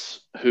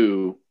Russ,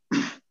 who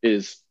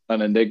is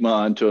an enigma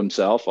unto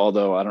himself,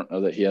 although I don't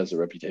know that he has a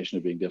reputation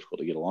of being difficult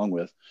to get along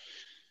with.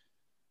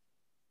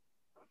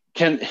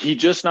 Can he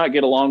just not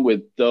get along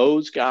with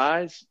those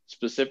guys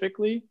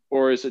specifically?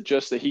 Or is it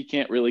just that he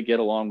can't really get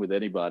along with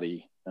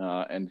anybody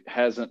and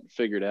hasn't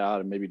figured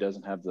out and maybe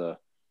doesn't have the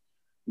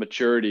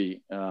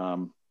maturity,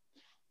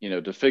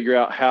 to figure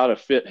out how to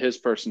fit his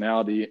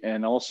personality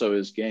and also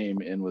his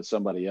game in with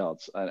somebody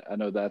else? I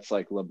know that's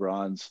like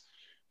LeBron's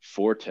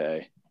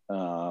forte,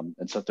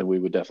 and something we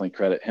would definitely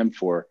credit him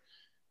for.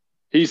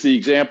 He's the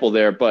example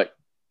there, but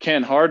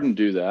can Harden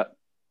do that?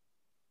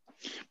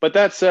 But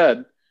that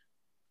said,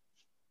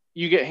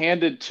 you get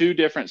handed 2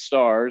 different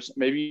stars.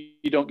 Maybe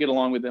you don't get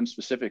along with them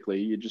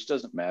specifically. It just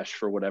doesn't mesh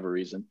for whatever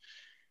reason.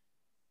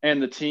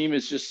 And the team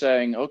is just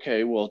saying,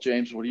 okay, well,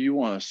 James, what do you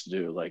want us to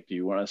do? Like, do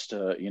you want us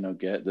to,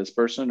 get this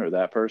person or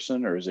that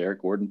person, or is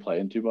Eric Gordon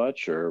playing too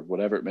much, or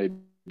whatever it may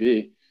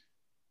be?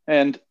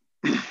 And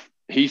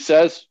he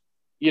says,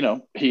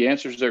 he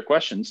answers their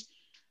questions,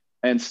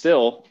 and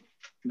still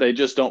they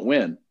just don't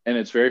win. And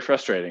it's very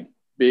frustrating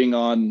being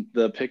on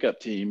the pickup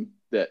team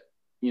that,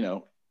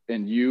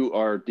 and you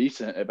are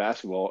decent at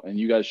basketball and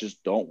you guys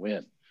just don't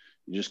win.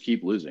 You just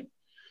keep losing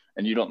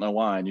and you don't know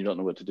why, and you don't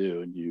know what to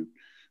do. And you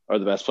are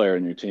the best player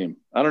in your team.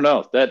 I don't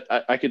know that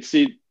I could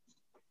see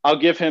I'll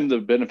give him the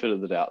benefit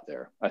of the doubt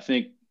there. I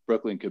think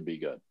Brooklyn could be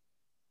good.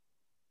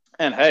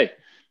 And hey,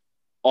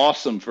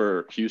 awesome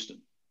for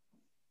Houston.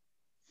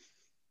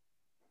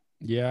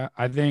 Yeah,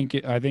 I think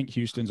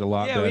Houston's a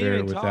lot Yeah, we didn't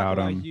better even talk without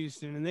about him.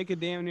 Houston, and they could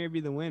damn near be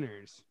the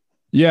winners.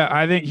 Yeah,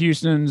 I think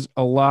Houston's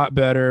a lot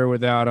better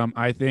without him.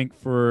 I think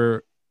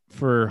for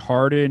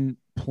Harden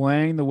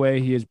playing the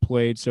way he has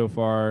played so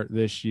far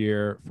this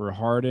year, for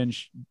Harden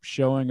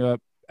showing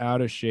up out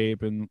of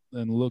shape and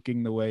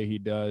looking the way he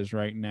does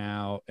right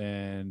now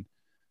and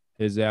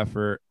his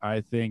effort,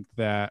 I think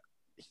that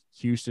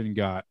Houston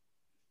got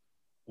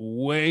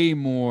way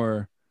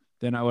more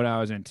than what I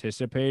was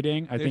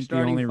anticipating. I Their think the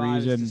starting only five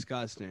is reason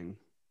disgusting.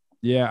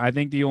 Yeah, I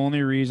think the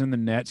only reason the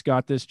Nets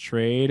got this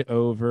trade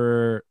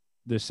over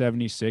the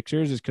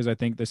 76ers is because I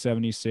think the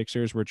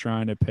 76ers were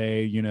trying to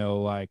pay,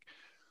 like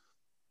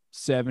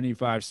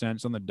 75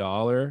 cents on the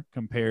dollar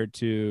compared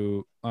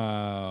to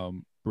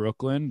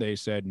Brooklyn. They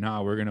said,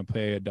 no, we're going to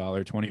pay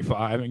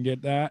 $1.25 and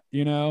get that,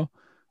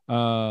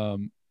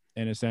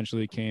 and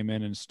essentially came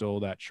in and stole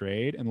that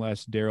trade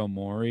unless Daryl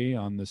Morey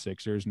on the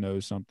Sixers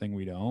knows something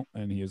we don't.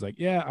 And he was like,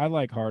 yeah, I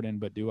like Harden,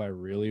 but do I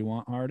really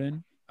want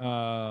Harden?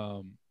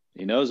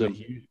 He knows But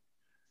him.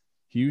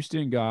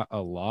 Houston got a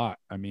lot.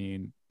 I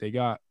mean, they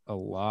got a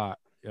lot.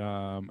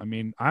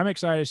 I'm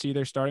excited to see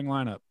their starting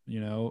lineup.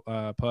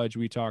 Pudge,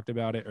 we talked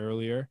about it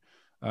earlier.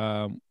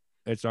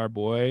 It's our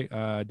boy,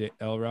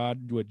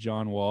 Elrod with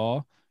John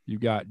Wall.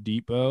 You've got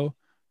Depot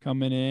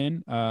coming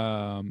in.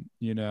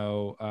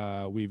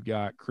 We've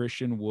got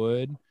Christian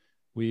Wood.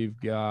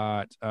 We've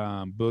got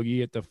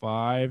Boogie at the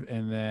 5,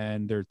 and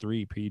then their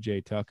 3,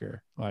 PJ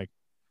Tucker. Like,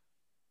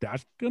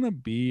 that's going to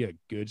be a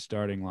good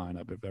starting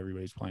lineup if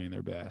everybody's playing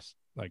their best.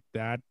 Like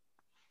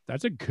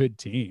that's a good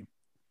team.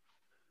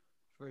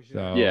 For sure.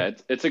 So, Yeah,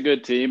 it's a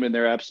good team, and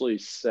they're absolutely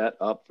set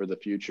up for the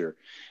future.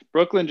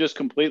 Brooklyn just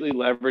completely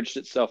leveraged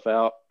itself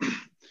out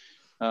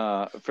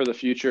for the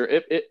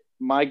future.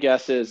 My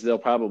guess is they'll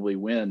probably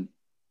win.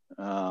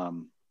 I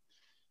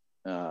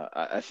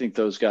think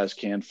those guys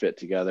can fit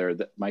together.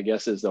 My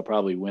guess is they'll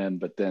probably win,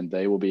 but then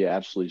they will be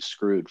absolutely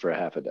screwed for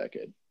half a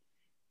decade.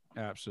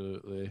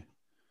 Absolutely.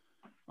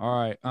 All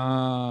right.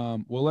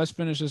 Well, let's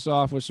finish this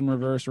off with some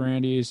reverse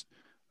Randys.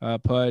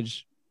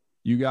 Pudge,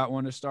 you got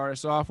one to start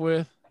us off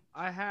with?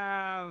 I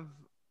have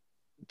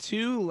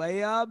 2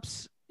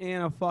 layups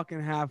and a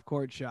fucking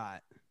half-court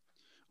shot.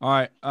 All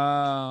right.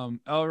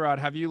 Elrod,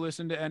 have you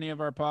listened to any of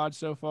our pods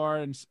so far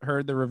and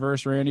heard the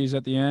reverse Randys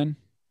at the end?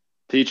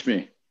 Teach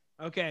me.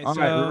 Okay, All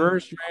right.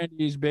 Reverse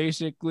Randys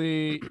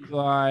basically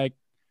like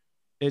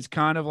it's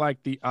kind of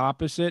like the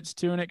opposites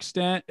to an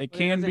extent. It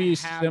can be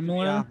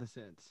similar.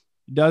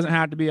 It doesn't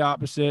have to be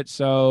opposite.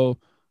 So,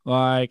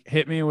 like,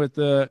 hit me with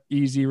the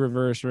easy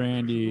reverse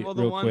Randy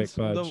real quick,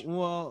 Pudge.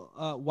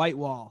 White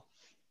Wall.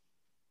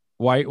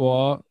 White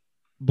Wall,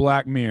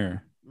 Black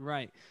Mirror.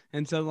 Right.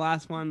 And so the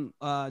last one,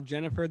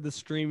 Jennifer the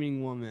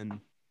Streaming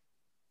Woman.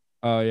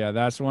 Oh, yeah.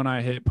 That's one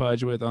I hit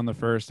Pudge with on the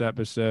first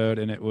episode,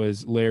 and it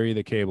was Larry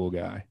the Cable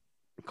Guy.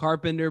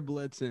 Carpenter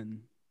Blitzen.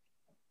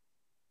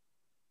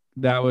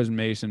 That was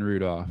Mason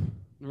Rudolph.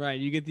 Right.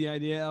 You get the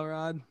idea,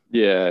 Elrod?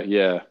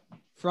 Yeah.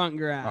 Front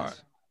grass.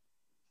 Right.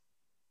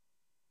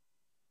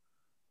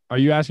 Are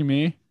you asking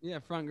me? Yeah,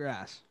 front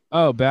grass.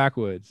 Oh,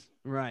 backwoods.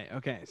 Right.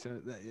 Okay. So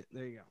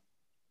there you go.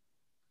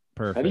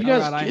 Perfect. How do you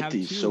guys I get have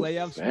these 2 so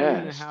layups fast?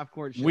 and a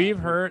half-court shot. We've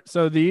heard.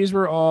 So those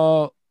are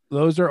all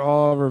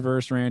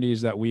reverse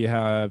Randys that we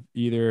have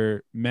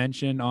either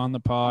mentioned on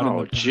the pod.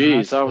 Oh,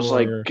 jeez. I was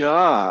like,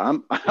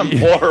 God, I'm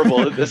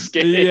horrible at this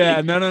game.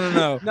 Yeah, no.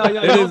 No,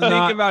 don't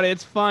think about it.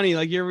 It's funny.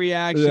 Like, your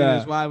reaction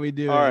is why we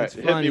do it. All right, it's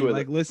funny. hit me with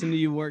like, it. listen to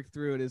you work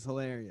through it is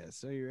hilarious.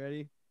 So, you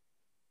ready?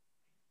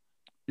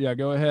 Yeah,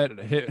 go ahead.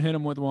 Hit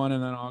him with one,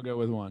 and then I'll go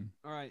with one.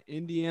 All right.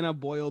 Indiana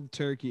boiled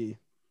turkey.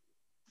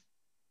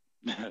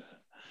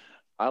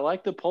 I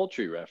like the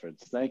poultry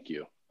reference. Thank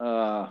you.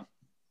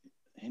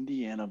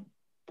 Indiana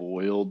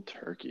boiled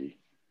turkey.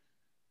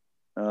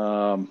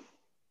 I'll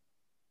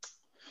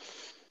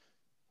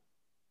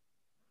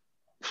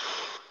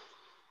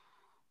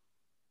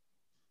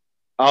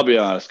be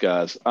honest,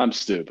 guys. I'm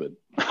stupid.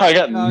 I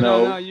got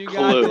no you clue.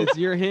 got this.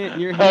 Your hint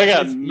I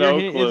got is, no your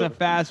hint clue. is a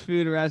fast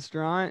food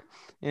restaurant,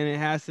 and it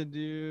has to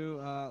do,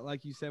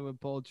 like you said,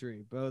 with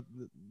poultry. Both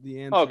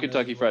the answer. Oh,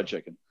 Kentucky Fried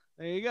Chicken.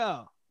 There you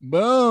go.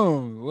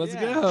 Boom. Let's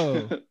Yeah.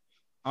 go.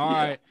 All Yeah.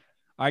 right.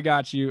 I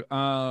got you.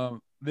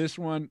 This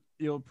one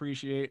you'll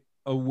appreciate.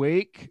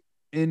 Awake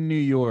in New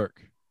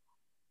York.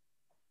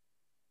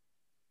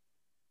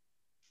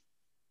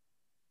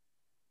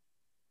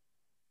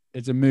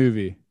 It's a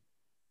movie.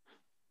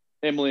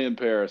 Emily in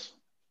Paris.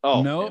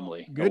 Oh, No,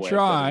 Emily. good Awake.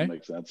 try. That doesn't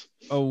make sense.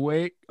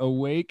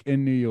 Awake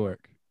in New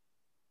York.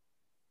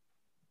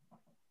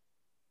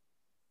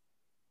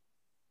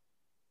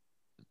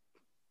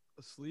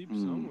 Asleep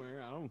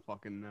somewhere. I don't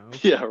fucking know.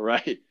 Yeah,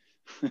 right.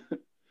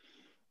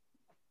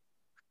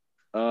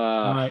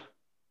 All right.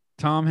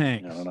 Tom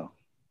Hanks. I don't know.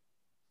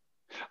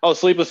 Oh,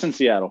 Sleepless in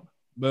Seattle.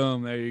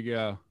 Boom. There you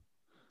go.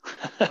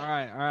 All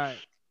right.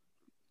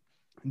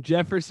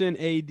 Jefferson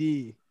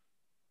AD.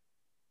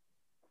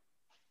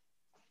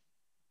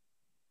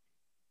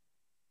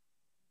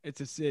 It's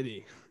a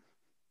city.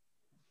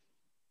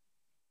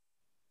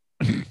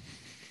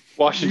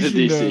 Washington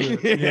You should D.C. know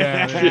that.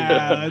 Yeah, there you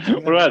Yeah, go.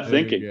 What am I There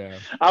thinking? you go.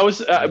 I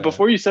was Yeah.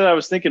 before you said I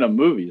was thinking of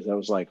movies. I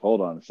was like, hold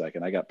on a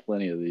second. I got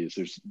plenty of these.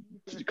 There's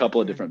a couple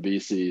of different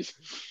BCs.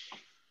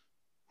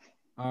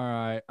 All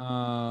right.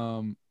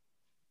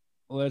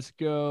 Let's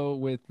go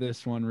with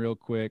this one real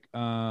quick.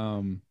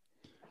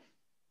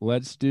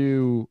 Let's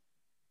do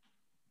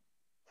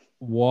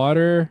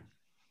Water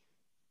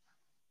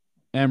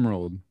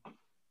Emerald.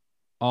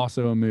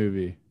 Also a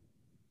movie.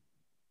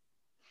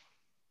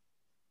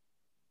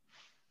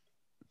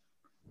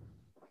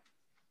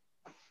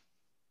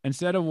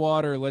 Instead of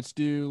water, let's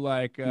do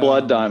like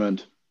Blood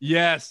Diamond.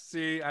 Yes.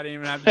 See, I didn't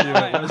even have to do it.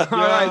 Let's go.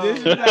 All right, this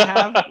is the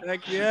half.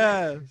 Heck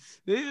yes.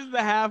 This is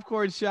the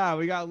half-court shot.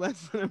 We got less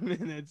than a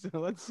minute, so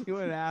let's see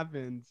what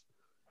happens.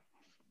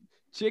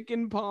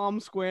 Chicken palm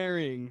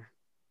squaring.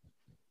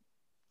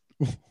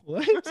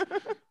 What?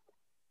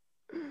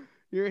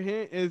 Your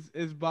hint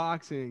is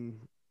boxing.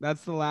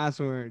 That's the last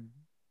word.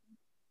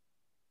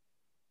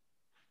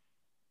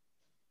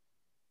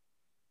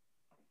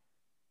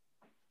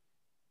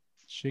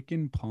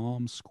 Chicken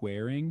palm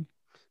squaring?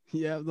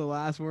 Yep, the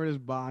last word is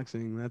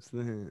boxing. That's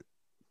the hint.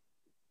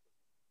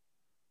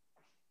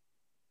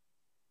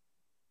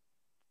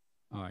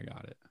 Oh, I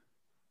got it.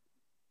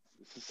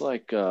 This is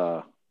like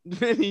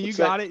Vinny, you What's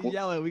got that? it.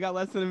 Yell it. We got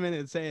less than a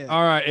minute. Say it.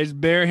 All right, it's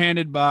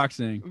barehanded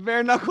boxing.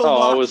 Bare knuckle. Oh, I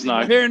boxing. was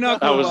not- Bare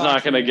knuckle I was not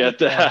boxing. gonna get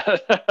that.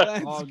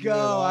 Let's All go. good,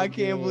 all I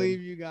can't good. believe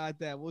you got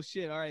that. Well,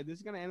 shit. All right, this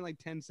is gonna end in like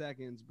 10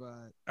 seconds,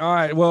 but. All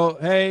right, well,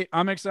 hey,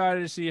 I'm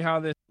excited to see how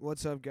this.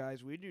 What's up,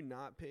 guys? We do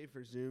not pay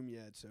for Zoom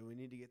yet, so we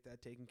need to get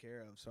that taken care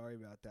of. Sorry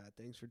about that.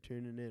 Thanks for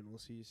tuning in. We'll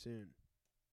see you soon.